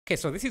Okay,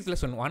 so this is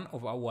lesson 1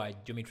 of our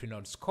geometry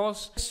nodes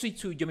course. Let's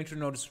switch to geometry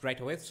nodes right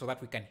away so that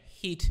we can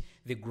hit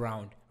the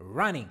ground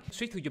running.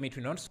 Switch to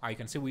geometry nodes. You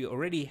can see we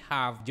already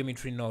have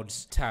geometry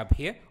nodes tab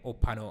here or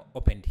panel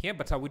opened here,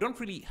 but we don't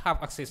really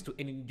have access to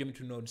any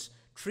geometry nodes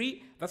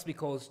tree. That's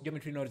because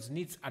geometry nodes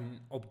needs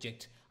an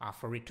object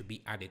for it to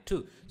be added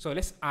to. So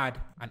let's add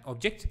an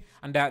object,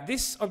 and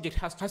this object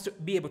has to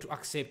be able to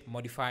accept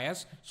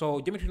modifiers.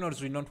 So geometry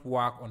nodes will not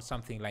work on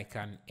something like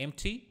an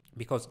empty,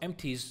 because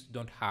empties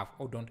don't have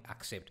or don't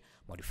accept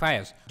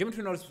modifiers.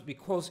 Geometry nodes,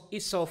 because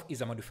itself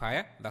is a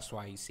modifier, that's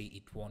why you see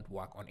it won't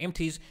work on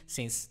empties,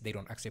 since they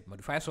don't accept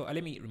modifiers. So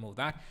let me remove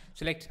that.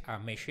 Select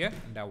mesh here,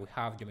 and we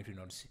have geometry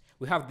nodes.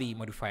 We have the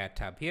modifier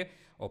tab here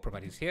or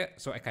properties here.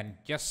 So I can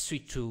just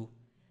switch to,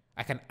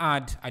 I can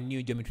add a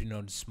new geometry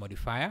nodes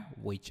modifier,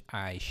 which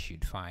I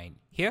should find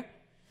here.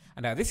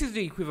 And this is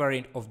the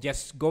equivalent of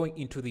just going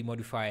into the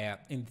modifier,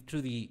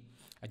 into the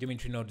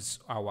geometry nodes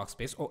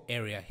workspace or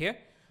area here,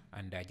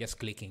 and just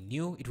clicking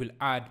new. It will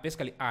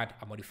basically add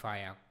a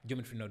modifier,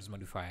 geometry nodes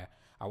modifier,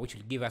 which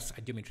will give us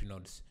a geometry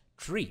nodes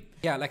tree.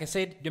 Yeah, like I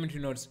said, geometry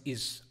nodes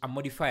is a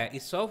modifier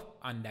itself,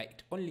 and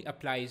it only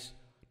applies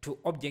to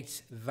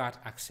objects that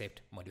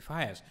accept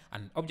modifiers.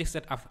 And objects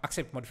that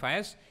accept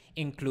modifiers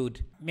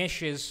include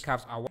meshes,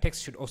 curves. Our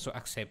text should also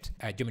accept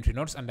geometry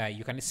nodes, and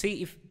you can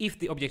see if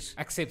the object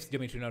accepts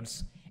geometry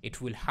nodes,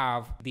 it will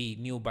have the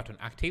new button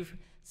active.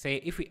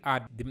 Say if we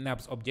add the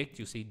nubs object,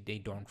 you see they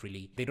don't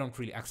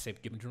really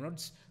accept geometry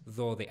nodes,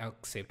 though they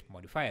accept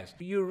modifiers.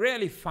 You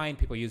rarely find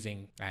people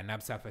using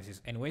nub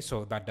surfaces anyway,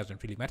 so that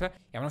doesn't really matter.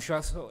 I'm not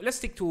sure. So let's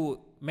stick to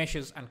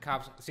meshes and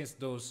curves, since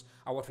those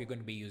are what we're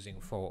going to be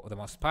using for the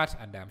most part,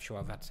 and I'm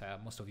sure that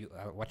most of you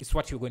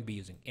what you're going to be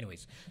using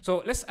anyways.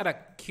 So let's add a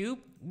cube.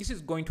 This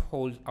is going to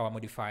hold our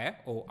modifier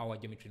or our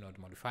geometry node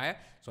modifier.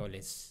 So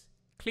let's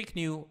click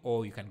new,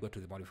 or you can go to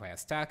the modifier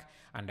stack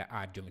and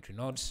add geometry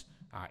nodes.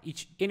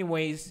 Any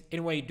way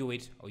you do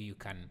it, or you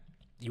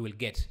will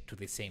get to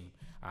the same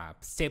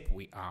step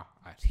we are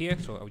at here.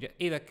 So I'll just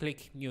either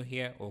click new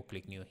here or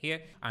click new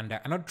here. And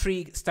another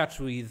tree starts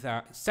with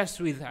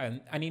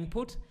an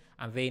input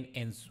and then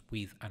ends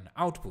with an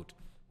output.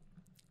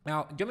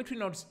 Now, geometry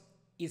nodes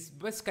is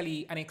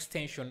basically an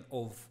extension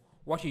of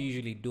what you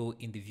usually do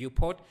in the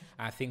viewport.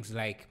 Things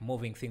like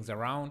moving things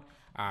around,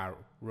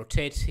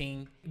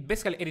 rotating,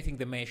 basically editing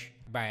the mesh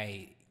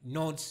by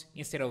nodes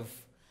instead of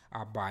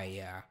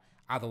by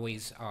other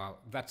ways,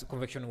 that's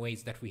conventional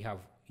ways that we have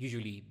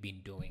usually been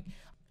doing.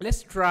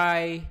 Let's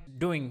try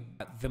doing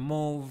the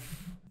move,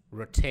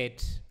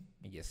 rotate,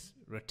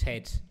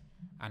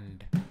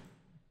 and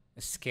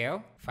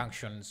scale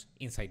functions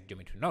inside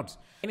geometry nodes.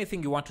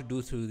 Anything you want to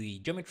do through the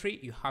geometry,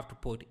 you have to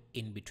put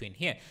in between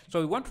here.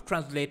 So we want to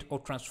translate or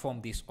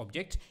transform this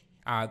object.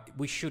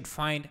 We should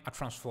find a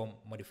transform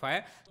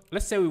modifier.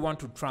 Let's say we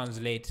want to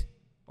translate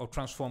or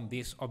transform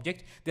this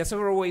object. There are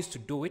several ways to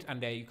do it,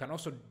 and you can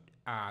also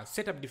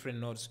set up different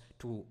nodes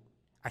to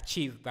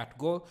achieve that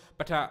goal.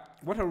 But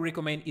what I would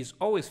recommend is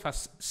always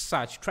first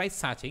try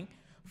searching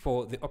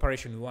for the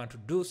operation we want to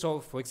do. So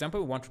for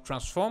example, we want to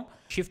transform,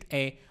 Shift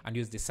A, and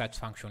use the search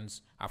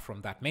functions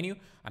from that menu.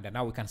 And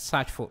now we can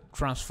search for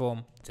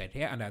transform right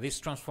here. And this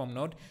transform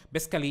node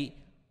basically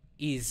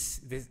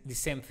is the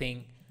same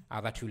thing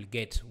that you will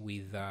get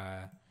with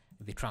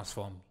the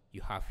transform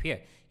you have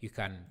here. You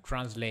can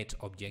translate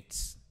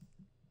objects,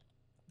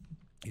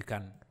 you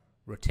can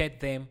rotate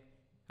them,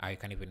 you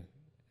can even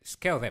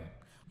scale them.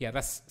 Yeah,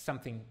 that's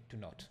something to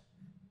note.